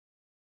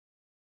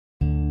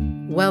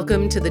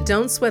Welcome to the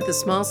Don't Sweat the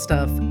Small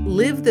Stuff,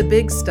 Live the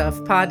Big Stuff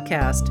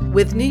podcast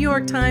with New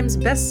York Times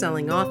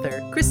bestselling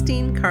author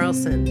Kristine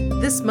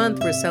Carlson. This month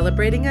we're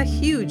celebrating a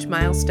huge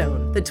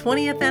milestone, the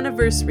 20th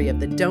anniversary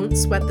of the Don't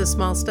Sweat the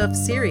Small Stuff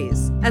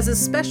series. As a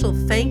special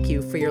thank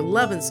you for your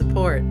love and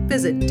support,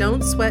 visit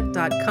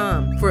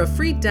don'tsweat.com for a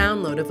free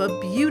download of a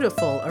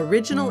beautiful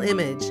original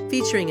image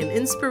featuring an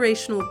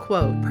inspirational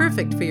quote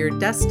perfect for your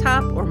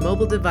desktop or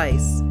mobile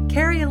device.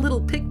 Carry a little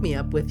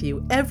pick-me-up with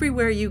you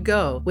everywhere you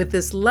go with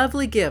this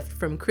lovely gift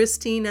from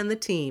Kristine and the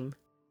team.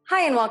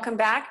 Hi, and welcome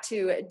back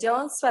to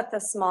Don't Sweat the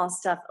Small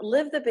Stuff,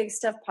 Live the Big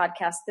Stuff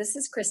podcast. This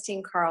is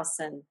Kristine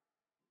Carlson.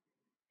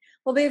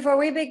 Well, before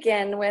we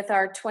begin with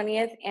our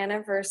 20th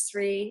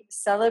anniversary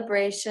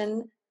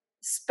celebration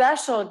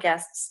special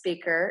guest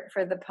speaker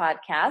for the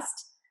podcast,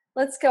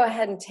 let's go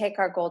ahead and take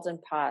our golden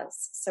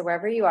pause. So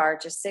wherever you are,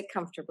 just sit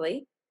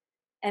comfortably.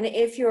 And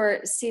if you're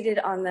seated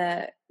on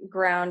the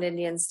ground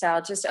Indian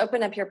style, just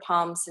open up your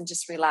palms and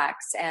just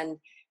relax. And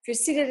if you're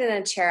seated in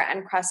a chair,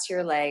 uncross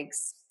your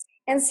legs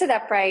and sit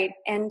upright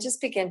and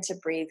just begin to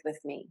breathe with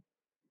me.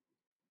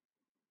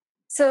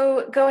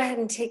 So go ahead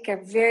and take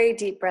a very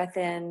deep breath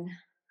in.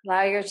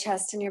 Allow your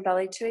chest and your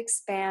belly to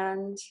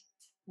expand.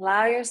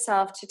 Allow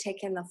yourself to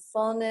take in the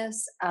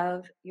fullness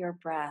of your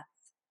breath.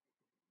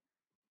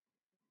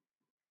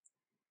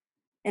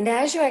 And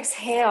as you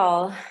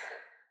exhale,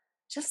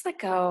 just let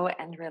go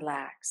and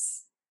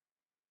relax.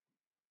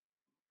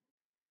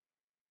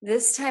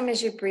 This time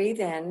as you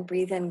breathe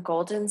in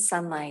golden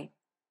sunlight,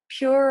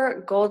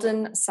 pure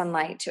golden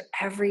sunlight to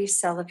every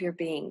cell of your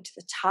being, to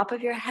the top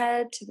of your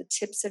head, to the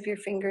tips of your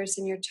fingers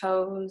and your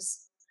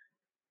toes,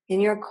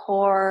 in your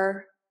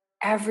core,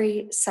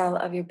 every cell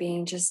of your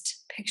being.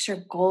 Just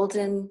picture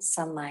golden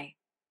sunlight.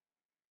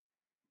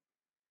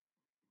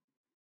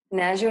 And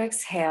as you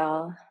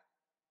exhale,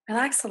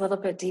 relax a little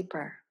bit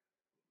deeper.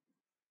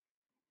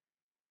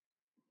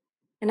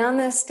 And on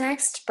this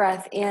next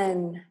breath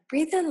in,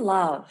 breathe in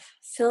love.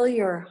 Fill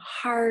your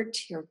heart,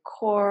 your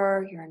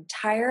core, your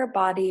entire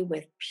body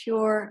with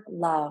pure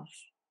love.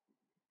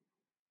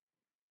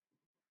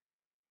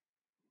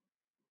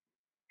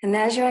 And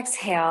as you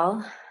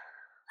exhale,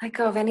 let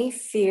go of any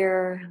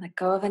fear, let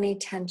go of any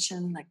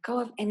tension, let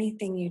go of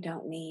anything you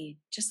don't need.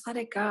 Just let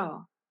it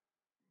go.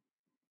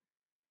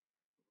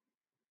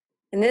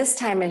 And this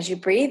time as you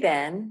breathe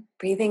in,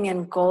 breathing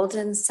in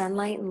golden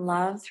sunlight and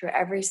love through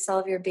every cell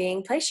of your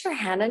being, place your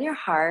hand on your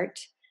heart,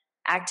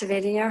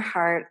 activating your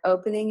heart,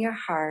 opening your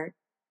heart,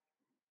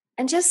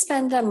 and just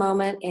spend a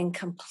moment in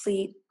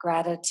complete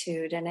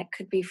gratitude. And it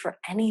could be for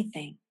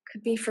anything. It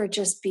could be for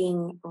just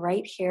being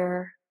right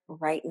here,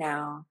 right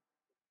now.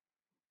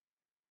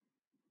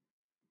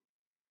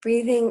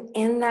 Breathing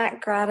in that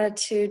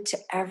gratitude to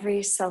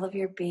every cell of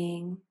your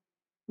being,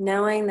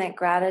 knowing that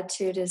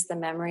gratitude is the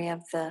memory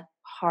of the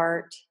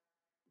heart.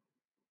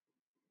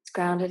 It's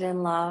grounded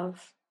in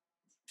love.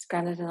 It's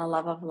grounded in a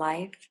love of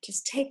life.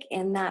 Just take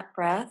in that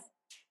breath.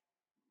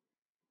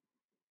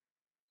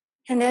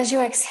 And as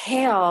you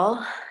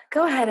exhale,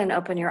 go ahead and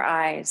open your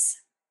eyes.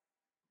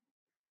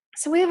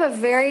 So we have a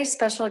very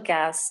special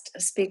guest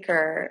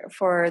speaker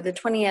for the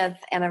 20th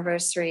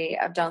anniversary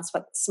of Don't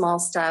Sweat the Small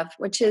Stuff,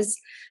 which has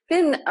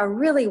been a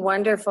really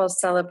wonderful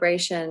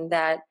celebration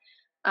that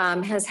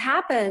has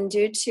happened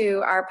due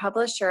to our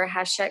publisher,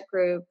 Hachette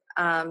Group,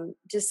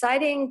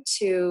 deciding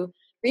to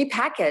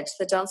repackage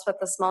the Don't Sweat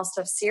the Small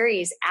Stuff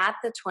series at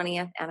the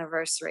 20th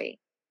anniversary.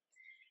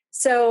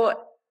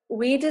 So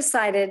we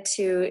decided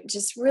to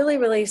just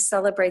really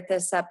celebrate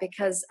this up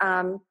because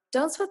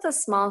Don't Sweat the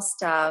Small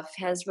Stuff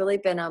has really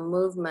been a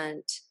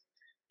movement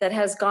that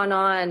has gone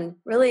on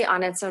really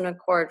on its own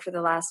accord for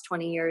the last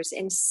 20 years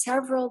in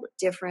several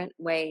different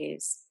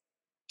ways.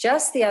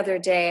 Just the other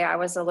day, I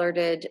was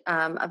alerted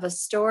of a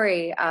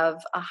story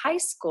of a high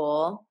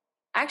school,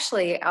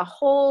 actually a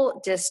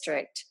whole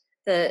district,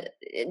 the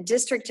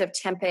district of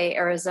Tempe,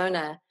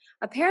 Arizona.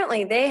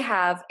 Apparently, they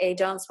have a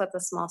Don't Sweat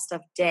the Small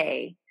Stuff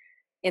Day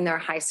in their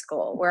high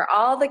school where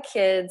all the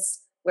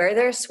kids wear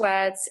their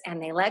sweats and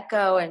they let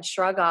go and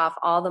shrug off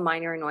all the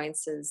minor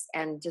annoyances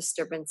and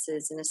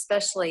disturbances, and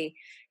especially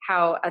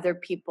how other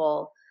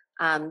people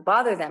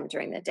bother them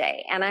during the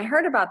day. And I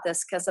heard about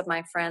this because of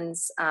my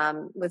friends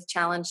with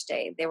Challenge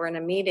Day. They were in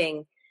a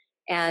meeting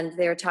and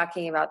they were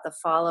talking about the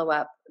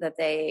follow-up that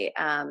they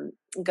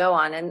go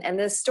on. And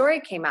this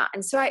story came out.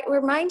 And so it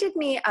reminded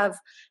me of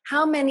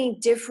how many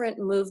different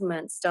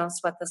movements Don't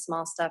Sweat the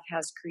Small Stuff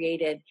has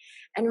created.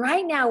 And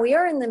right now we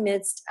are in the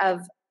midst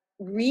of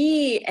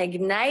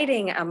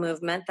reigniting a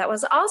movement that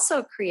was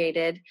also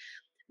created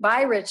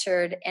by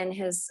Richard in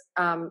his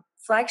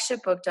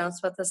flagship book, Don't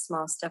Sweat the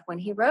Small Stuff, when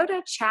he wrote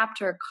a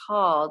chapter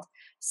called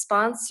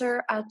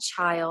Sponsor a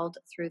Child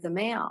Through the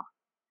Mail.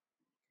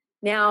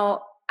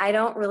 Now, I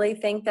don't really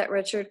think that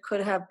Richard could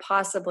have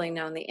possibly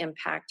known the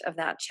impact of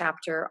that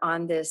chapter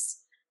on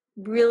this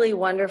really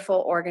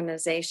wonderful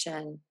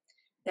organization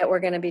that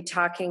we're going to be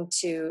talking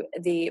to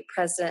the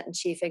President and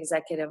Chief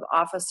Executive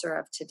Officer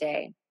of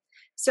today.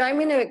 So I'm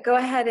going to go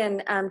ahead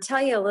and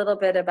tell you a little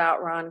bit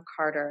about Ron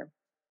Carter.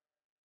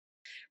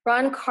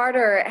 Ron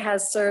Carter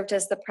has served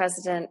as the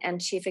president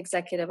and chief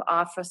executive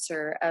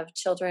officer of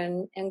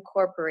Children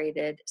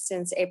Incorporated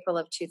since April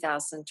of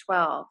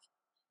 2012.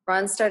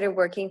 Ron started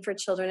working for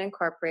Children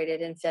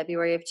Incorporated in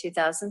February of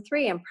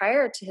 2003, and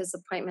prior to his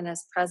appointment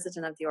as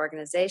president of the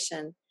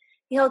organization,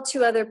 he held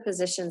two other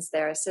positions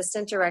there,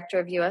 assistant director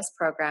of U.S.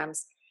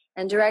 programs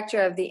and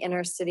director of the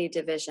Inner City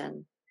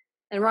Division.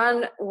 And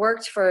Ron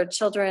worked for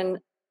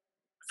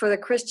the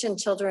Christian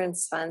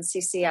Children's Fund,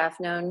 CCF,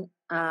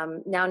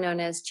 now known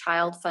as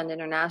Child Fund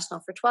International,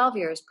 for 12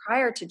 years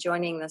prior to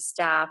joining the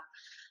staff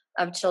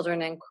of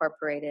Children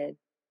Incorporated.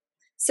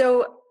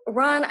 So,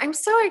 Ron, I'm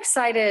so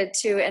excited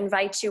to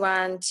invite you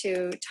on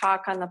to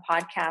talk on the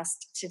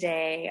podcast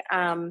today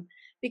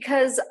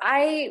because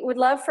I would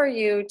love for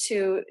you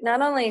to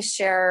not only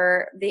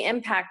share the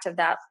impact of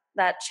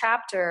that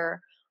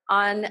chapter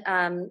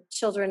on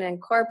Children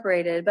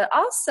Incorporated, but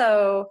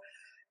also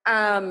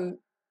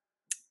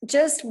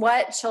just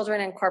what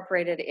Children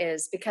Incorporated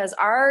is, because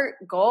our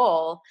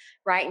goal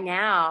right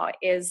now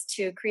is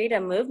to create a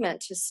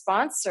movement to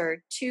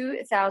sponsor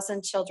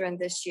 2,000 children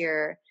this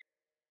year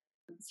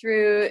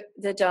through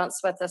the Don't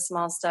Sweat the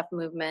Small Stuff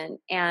movement.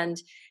 And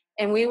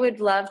we would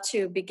love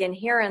to begin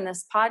here in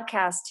this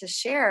podcast to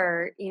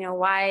share,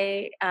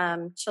 why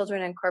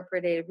Children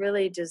Incorporated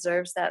really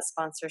deserves that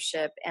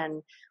sponsorship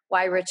and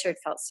why Richard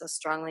felt so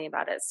strongly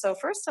about it. So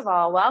first of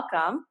all,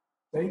 welcome.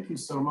 Thank you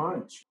so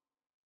much.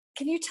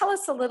 Can you tell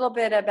us a little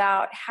bit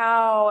about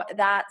how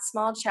that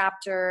small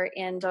chapter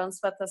in Don't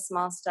Sweat the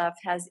Small Stuff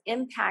has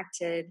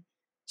impacted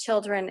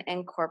Children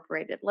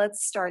Incorporated?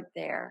 Let's start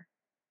there.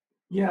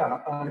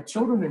 Yeah,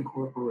 Children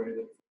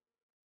Incorporated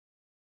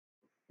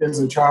is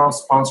a child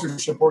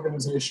sponsorship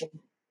organization.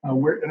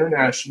 We're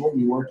international.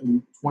 We work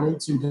in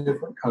 22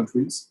 different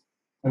countries,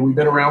 and we've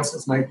been around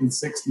since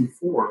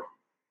 1964.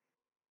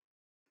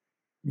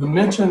 The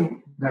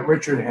mention that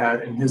Richard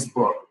had in his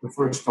book, the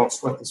first Don't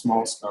Sweat the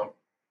Small Stuff,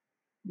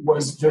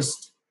 was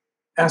just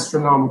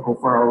astronomical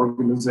for our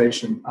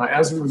organization.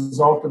 As a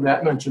result of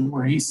that mention,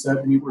 where he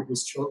said we were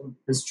his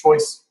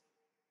choice,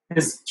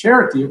 his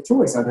charity of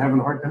choice. I'm having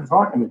a hard time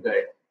talking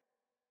today.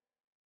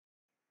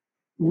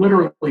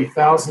 Literally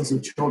thousands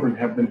of children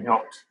have been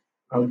helped.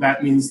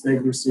 That means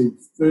they've received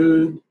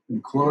food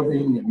and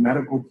clothing and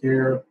medical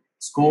care,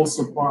 school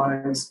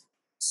supplies,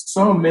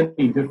 so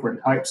many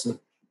different types of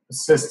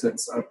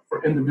assistance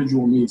for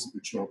individual needs of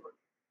the children.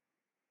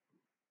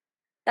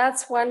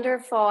 That's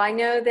wonderful. I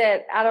know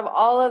that out of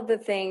all of the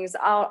things,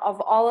 out of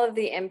all of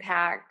the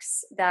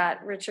impacts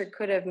that Richard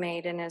could have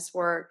made in his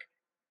work,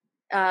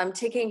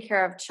 taking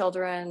care of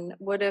children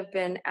would have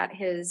been at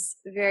his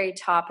very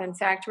top. In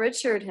fact,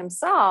 Richard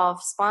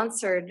himself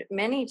sponsored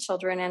many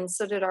children, and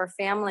so did our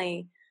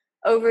family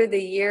over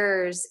the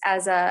years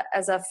as a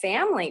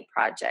family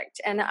project.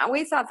 And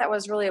we thought that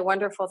was really a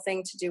wonderful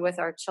thing to do with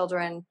our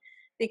children,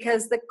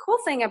 because the cool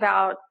thing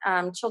about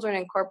Children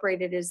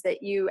Incorporated is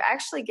that you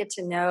actually get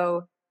to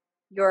know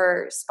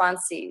your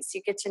sponsees.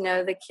 You get to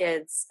know the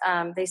kids.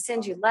 They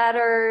send you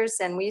letters,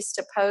 and we used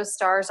to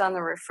post ours on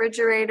the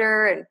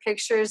refrigerator and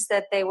pictures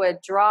that they would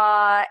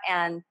draw.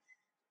 And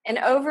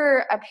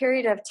over a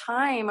period of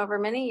time, over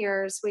many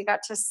years, we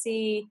got to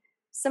see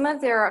some of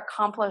their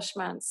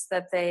accomplishments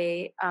that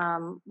they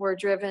were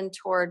driven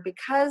toward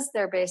because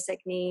their basic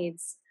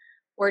needs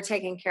were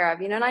taken care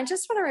of. And I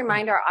just want to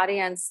remind our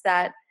audience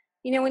that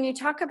when you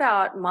talk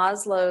about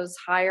Maslow's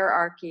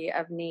hierarchy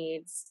of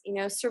needs,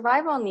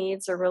 survival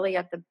needs are really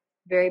at the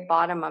very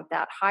bottom of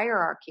that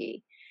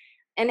hierarchy.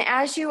 And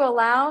as you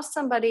allow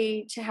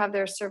somebody to have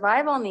their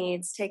survival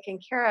needs taken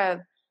care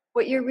of,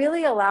 what you're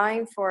really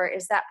allowing for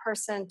is that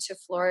person to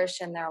flourish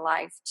in their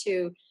life,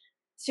 to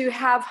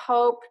have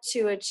hope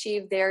to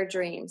achieve their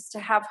dreams, to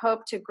have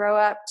hope to grow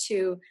up,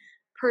 to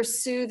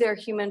pursue their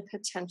human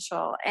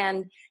potential.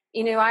 And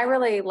I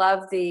really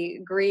love the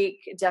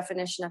Greek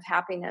definition of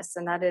happiness,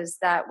 and that is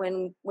that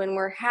when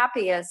we're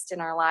happiest in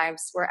our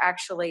lives, we're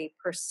actually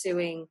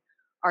pursuing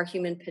our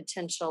human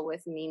potential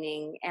with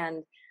meaning.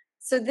 And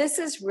so this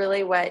is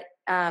really what,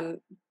 a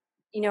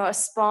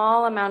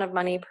small amount of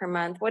money per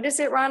month. What is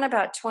it, Ron,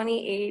 about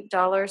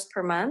 $28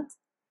 per month?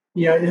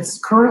 Yeah, it's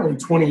currently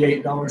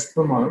 $28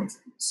 per month.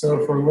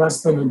 So for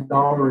less than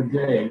 $1 a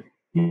day,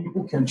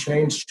 people can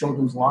change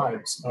children's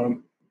lives.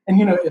 And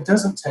it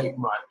doesn't take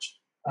much.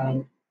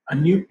 A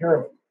new pair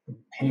of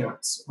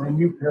pants or a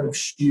new pair of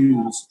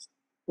shoes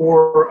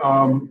or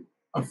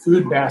a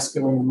food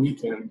basket on the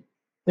weekend.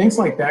 Things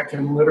like that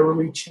can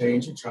literally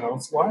change a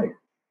child's life.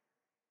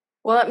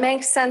 Well, it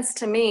makes sense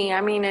to me.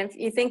 I mean, if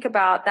you think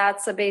about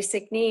that's a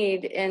basic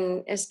need,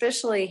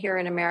 especially here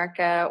in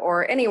America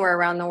or anywhere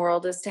around the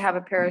world, is to have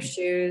a pair of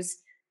shoes,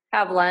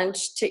 have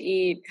lunch to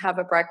eat, have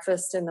a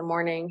breakfast in the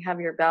morning, have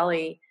your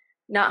belly,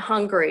 not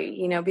hungry,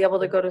 be able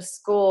to go to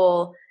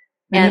school.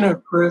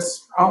 And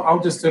Chris, I'll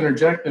just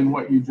interject in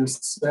what you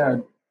just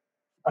said.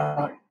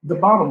 The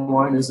bottom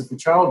line is if a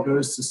child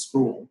goes to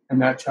school and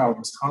that child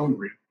is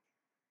hungry,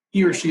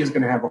 he or she is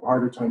going to have a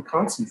harder time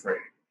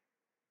concentrating.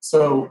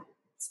 So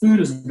food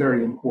is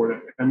very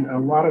important. And a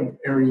lot of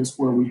areas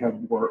where we have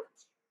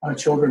worked,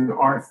 children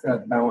are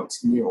fed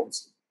balanced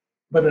meals.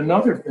 But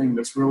another thing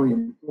that's really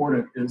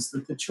important is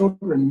that the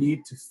children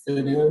need to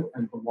fit in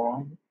and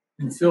belong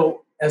and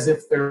feel as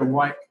if they're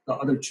like the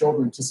other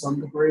children to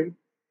some degree.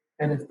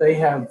 And if they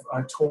have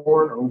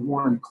torn or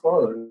worn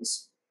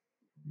clothes,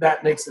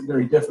 that makes it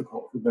very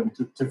difficult for them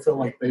to feel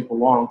like they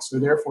belong. So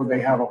therefore,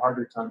 they have a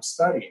harder time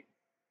studying.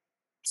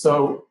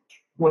 So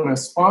when a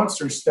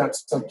sponsor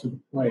steps up to the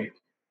plate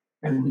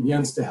and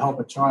begins to help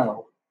a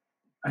child,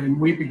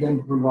 and we begin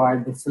to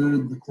provide the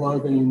food, the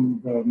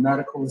clothing, the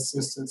medical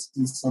assistance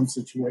in some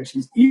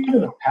situations,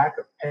 even a pack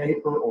of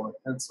paper or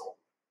a pencil,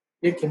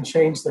 it can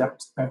change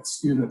that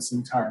student's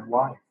entire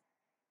life.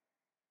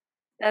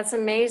 That's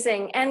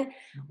amazing. And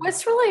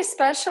what's really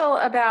special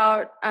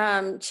about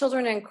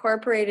Children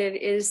Incorporated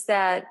is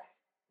that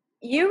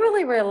you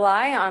really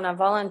rely on a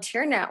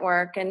volunteer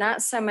network and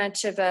not so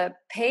much of a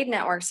paid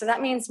network. So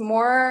that means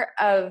more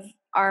of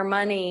our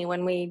money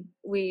when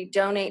we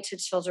donate to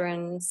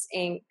Children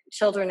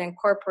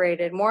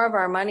Incorporated, more of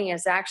our money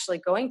is actually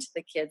going to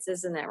the kids,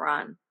 isn't it,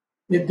 Ron?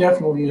 It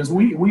definitely is.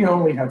 We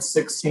only have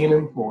 16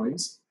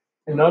 employees,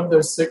 and of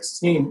those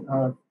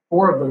 16,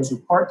 4 of those are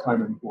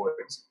part-time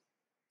employees.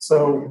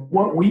 So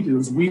what we do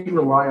is we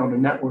rely on a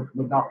network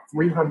of about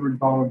 300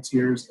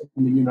 volunteers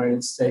in the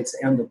United States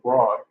and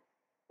abroad,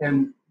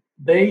 and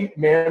they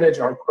manage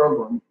our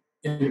program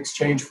in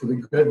exchange for the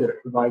good that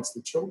it provides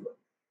the children.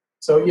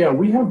 So yeah,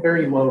 we have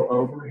very low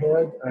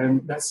overhead,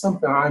 and that's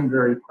something I'm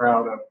very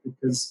proud of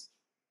because,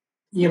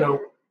 you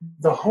know,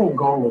 the whole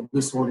goal of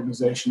this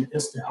organization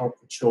is to help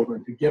the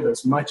children, to give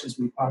as much as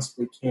we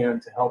possibly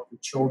can to help the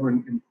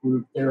children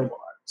improve their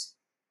lives.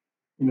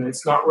 You know,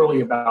 it's not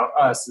really about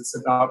us, it's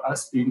about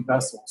us being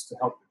vessels to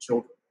help the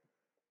children.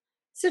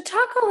 So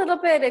talk a little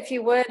bit, if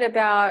you would,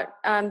 about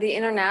the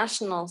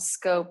international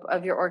scope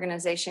of your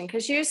organization,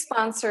 because you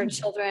sponsor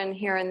children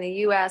here in the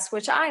U.S.,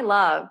 which I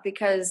love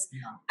because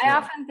I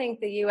often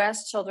think the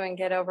U.S. children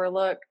get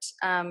overlooked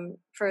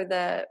for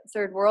the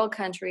third world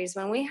countries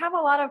when we have a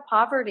lot of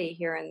poverty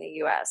here in the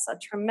U.S., a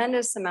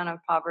tremendous amount of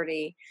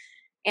poverty.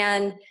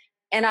 And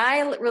I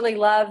really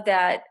love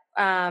that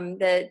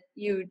that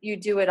you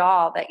do it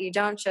all, that you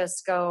don't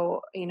just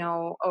go, you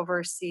know,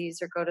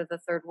 overseas or go to the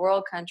third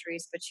world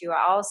countries, but you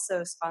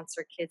also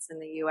sponsor kids in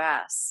the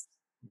U.S.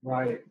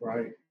 Right.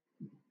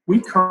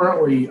 We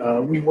currently,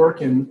 we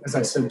work in, as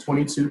I said,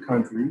 22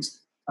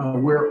 countries.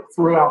 We're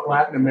throughout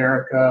Latin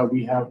America.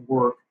 We have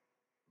work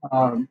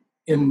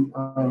in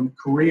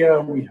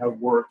Korea. We have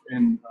work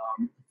in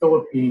the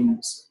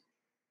Philippines,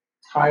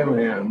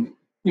 Thailand,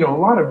 you know, a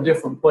lot of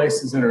different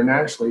places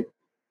internationally.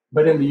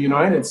 But in the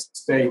United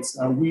States,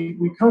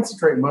 we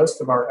concentrate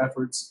most of our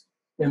efforts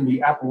in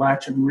the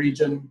Appalachian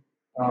region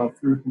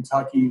through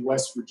Kentucky,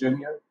 West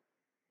Virginia.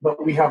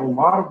 But we have a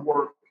lot of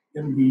work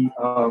in the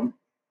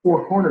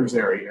Four Corners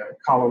area,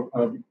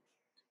 Colorado,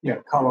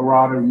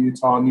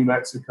 Utah, New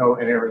Mexico,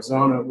 and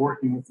Arizona,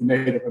 working with the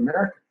Native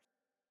Americans.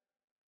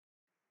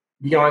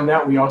 Beyond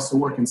that, we also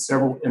work in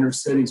several inner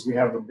cities. We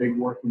have a big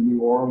work in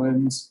New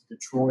Orleans,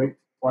 Detroit,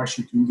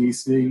 Washington,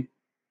 D.C.,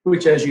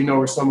 which, as you know,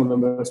 are some of the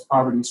most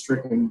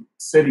poverty-stricken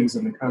cities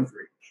in the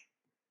country.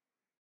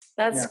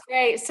 That's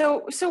great.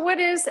 So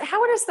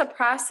how is the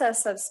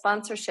process of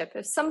sponsorship?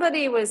 If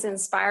somebody was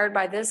inspired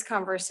by this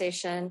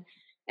conversation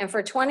and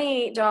for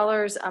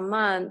 $28 a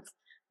month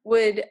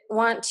would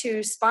want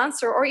to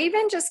sponsor or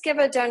even just give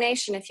a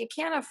donation, if you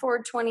can't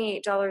afford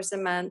 $28 a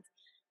month,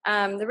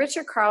 the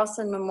Richard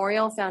Carlson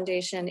Memorial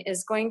Foundation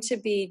is going to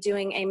be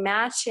doing a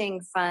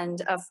matching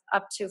fund of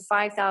up to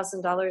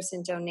 $5,000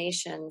 in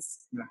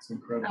donations. That's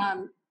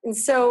incredible. And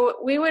so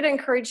we would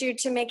encourage you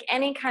to make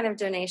any kind of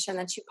donation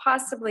that you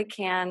possibly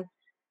can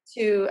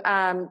to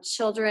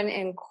Children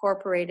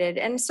Incorporated.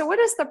 And so what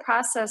is the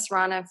process,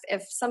 Ron,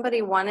 if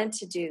somebody wanted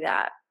to do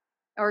that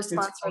or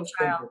sponsor a child?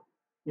 Simple.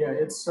 Yeah,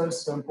 it's so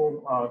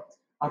simple.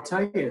 I'll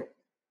tell you,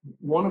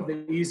 one of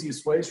the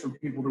easiest ways for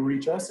people to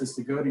reach us is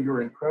to go to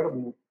your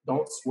incredible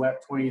Don't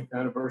Sweat 20th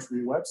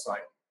Anniversary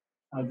website.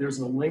 There's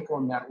a link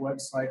on that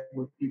website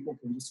where people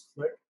can just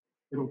click.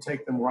 It'll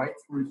take them right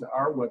through to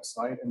our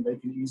website, and they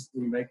can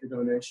easily make a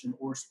donation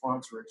or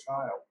sponsor a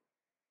child.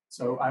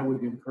 So I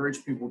would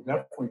encourage people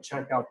definitely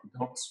check out the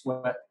Don't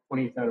Sweat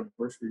 20th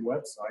Anniversary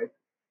website.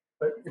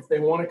 But if they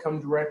want to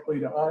come directly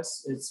to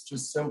us, it's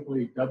just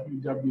simply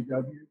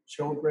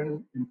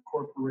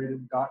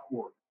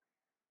www.childrenincorporated.org.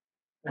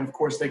 And of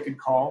course, they could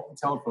call the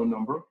telephone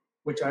number,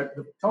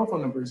 the telephone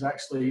number is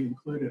actually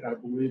included, I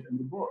believe, in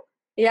the book.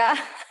 Yeah.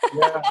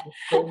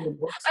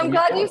 I'm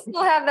glad you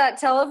still have that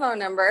telephone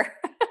number.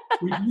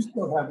 We do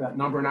still have that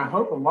number, and I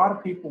hope a lot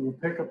of people will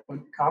pick up a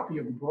copy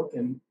of the book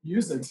and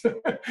use it. Yeah.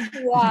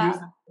 Use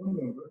the phone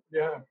number.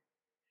 Yeah.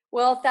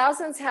 Well,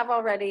 thousands have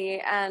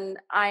already, and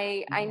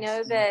I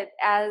know that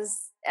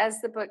as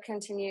the book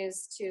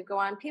continues to go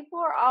on, people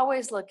are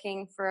always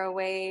looking for a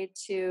way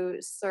to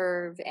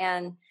serve,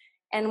 and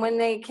when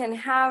they can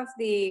have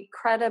the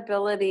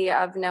credibility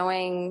of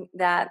knowing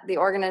that the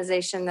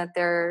organization that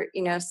they're,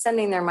 you know,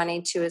 sending their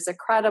money to is a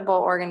credible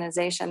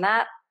organization,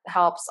 that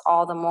helps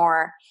all the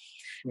more.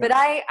 Yeah. But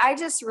I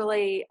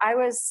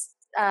was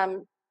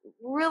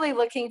really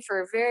looking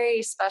for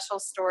very special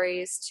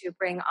stories to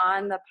bring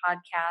on the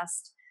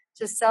podcast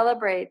to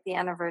celebrate the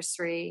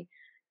anniversary.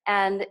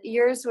 And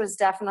yours was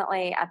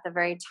definitely at the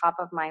very top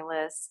of my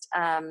list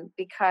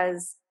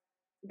because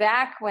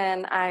back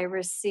when I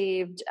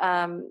received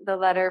the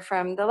letter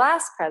from the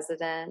last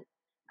president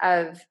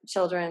of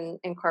Children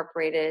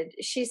Incorporated,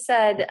 she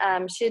said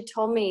she had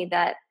told me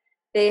that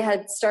they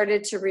had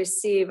started to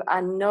receive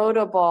a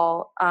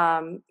notable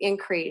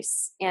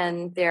increase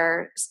in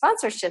their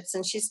sponsorships,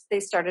 and they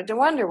started to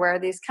wonder, where are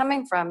these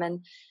coming from?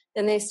 And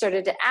then they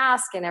started to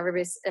ask,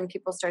 and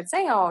people started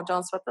saying, "Oh,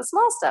 don't sweat the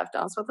small stuff.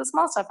 Don't sweat the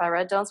small stuff." I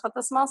read "Don't Sweat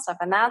the Small Stuff,"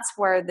 and that's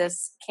where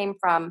this came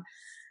from.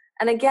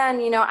 And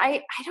again,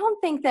 I don't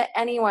think that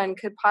anyone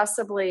could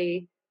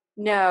possibly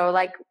know.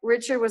 Like,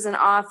 Richard was an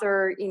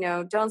author.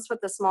 "Don't Sweat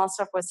the Small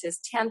Stuff" was his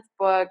 10th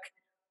book.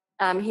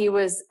 He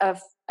was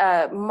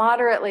a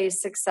moderately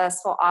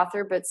successful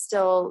author, but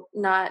still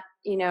not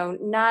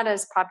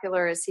as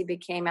popular as he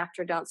became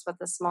after "Don't Sweat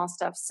the Small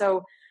Stuff."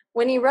 So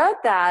when he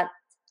wrote that,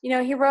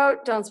 he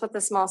wrote "Don't Sweat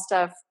the Small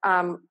Stuff"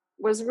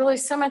 was really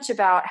so much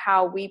about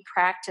how we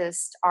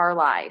practiced our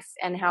life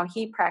and how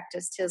he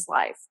practiced his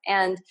life.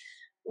 And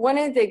one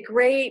of the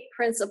great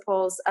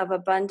principles of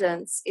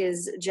abundance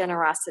is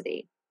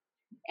generosity,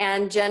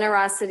 and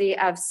generosity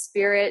of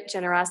spirit,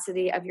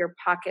 generosity of your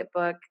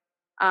pocketbook,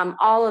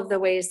 all of the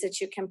ways that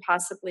you can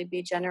possibly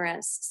be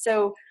generous.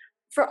 So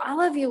for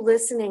all of you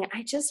listening,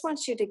 I just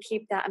want you to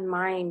keep that in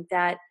mind,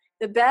 that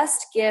the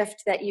best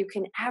gift that you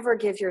can ever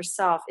give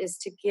yourself is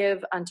to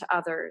give unto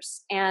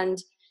others. And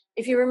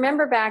if you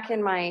remember back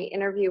in my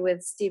interview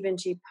with Stephen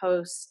G.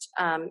 Post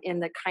in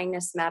the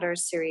Kindness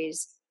Matters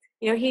series,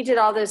 he did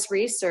all this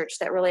research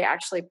that really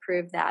actually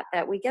proved that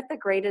we get the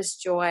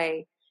greatest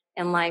joy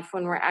in life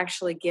when we're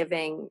actually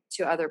giving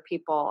to other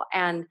people.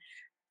 And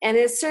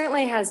it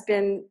certainly has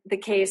been the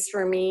case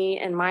for me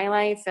in my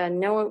life. And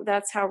no,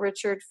 that's how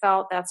Richard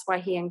felt. That's why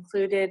he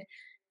included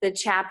the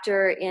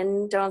chapter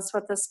in "Don't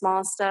Sweat the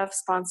Small Stuff,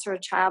 Sponsor a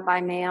Child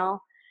by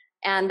Mail."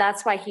 And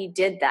that's why he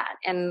did that,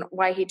 and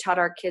why he taught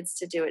our kids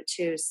to do it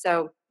too.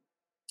 So,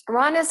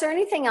 Ron, is there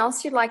anything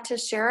else you'd like to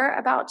share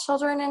about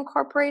Children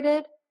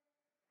Incorporated?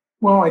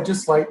 Well, I'd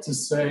just like to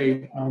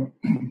say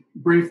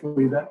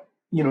briefly that,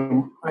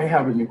 I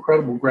have an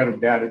incredible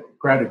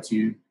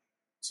gratitude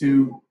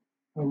to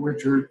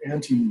Richard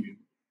and to you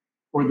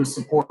for the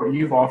support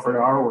you've offered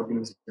our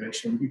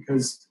organization,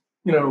 because,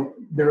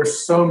 there are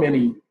so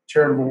many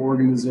charitable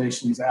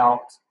organizations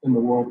out in the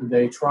world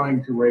today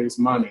trying to raise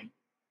money.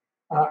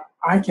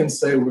 I can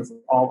say with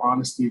all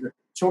honesty that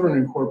Children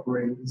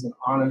Incorporated is an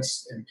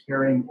honest and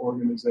caring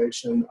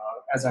organization.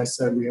 As I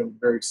said, we have a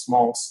very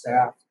small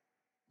staff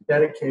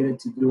dedicated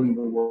to doing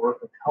the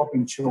work of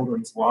helping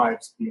children's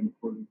lives be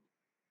improved.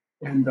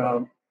 And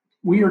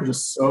we are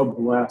just so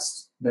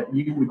blessed that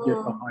you would get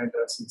behind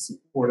us and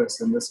support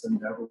us in this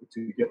endeavor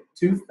to get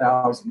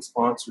 2,000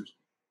 sponsors.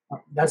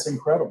 That's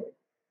incredible.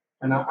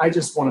 And I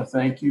just want to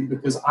thank you,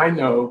 because I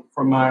know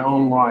from my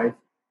own life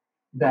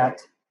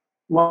that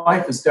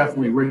life is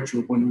definitely richer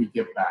when we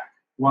give back.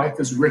 Life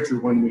is richer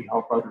when we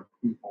help other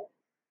people.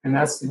 And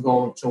that's the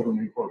goal of Children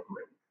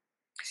Incorporated.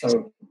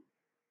 So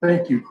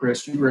thank you,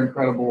 Chris. You were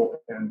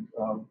incredible, and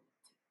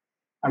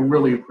I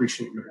really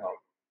appreciate your help.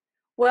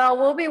 Well,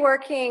 we'll be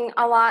working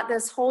a lot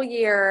this whole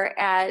year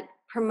at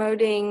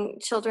promoting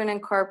Children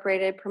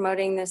Incorporated,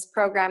 promoting this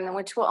program,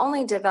 which will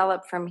only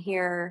develop from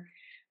here,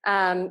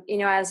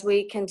 as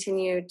we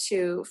continue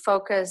to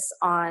focus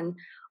on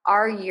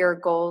our year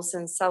goals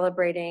and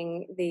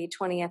celebrating the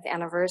 20th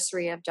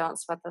anniversary of Don't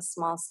Sweat the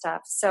Small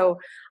Stuff. So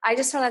I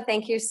just want to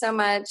thank you so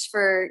much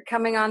for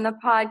coming on the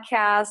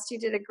podcast. You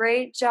did a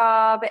great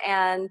job,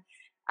 and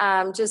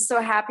just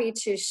so happy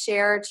to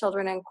share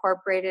Children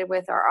Incorporated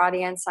with our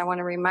audience. I want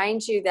to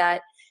remind you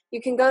that you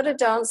can go to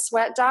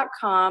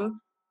don'tsweat.com,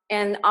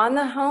 and on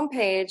the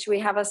homepage, we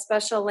have a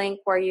special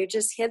link where you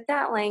just hit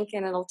that link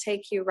and it'll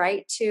take you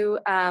right to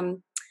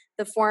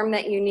the form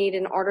that you need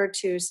in order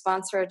to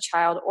sponsor a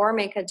child or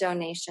make a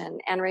donation.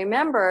 And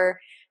remember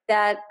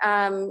that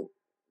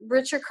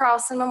Richard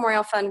Carlson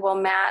Memorial Fund will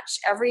match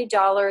every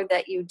dollar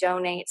that you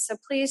donate. So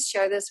please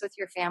share this with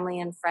your family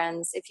and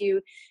friends. If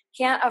you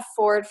can't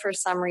afford for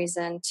some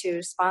reason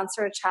to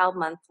sponsor a child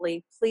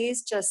monthly,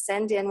 please just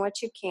send in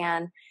what you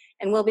can,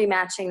 and we'll be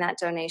matching that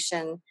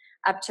donation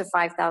up to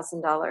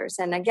 $5,000.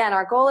 And again,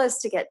 our goal is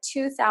to get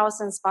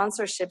 2,000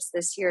 sponsorships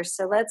this year.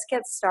 So let's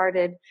get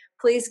started.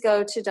 Please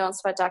go to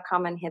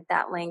don'tsweat.com and hit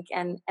that link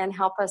and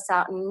help us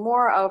out. And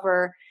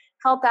moreover,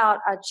 help out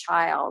a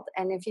child.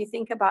 And if you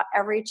think about,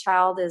 every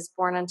child is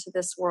born into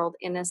this world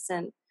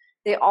innocent.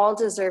 They all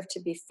deserve to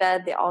be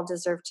fed. They all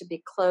deserve to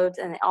be clothed,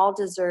 and they all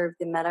deserve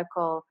the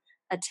medical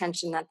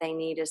attention that they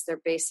need as their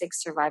basic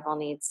survival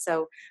needs.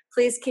 So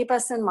please keep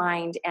us in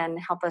mind and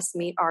help us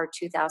meet our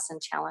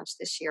 2000 challenge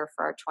this year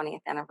for our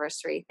 20th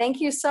anniversary. Thank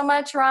you so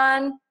much,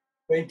 Ron.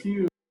 Thank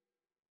you.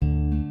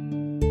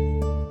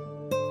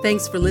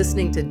 Thanks for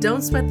listening to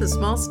Don't Sweat the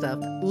Small Stuff,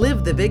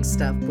 Live the Big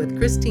Stuff with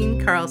Christine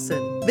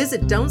Carlson.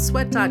 Visit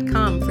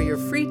don'tsweat.com for your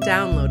free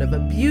download of a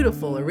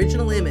beautiful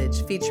original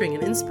image featuring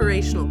an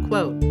inspirational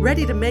quote,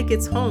 ready to make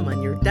its home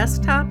on your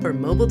desktop or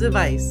mobile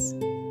device.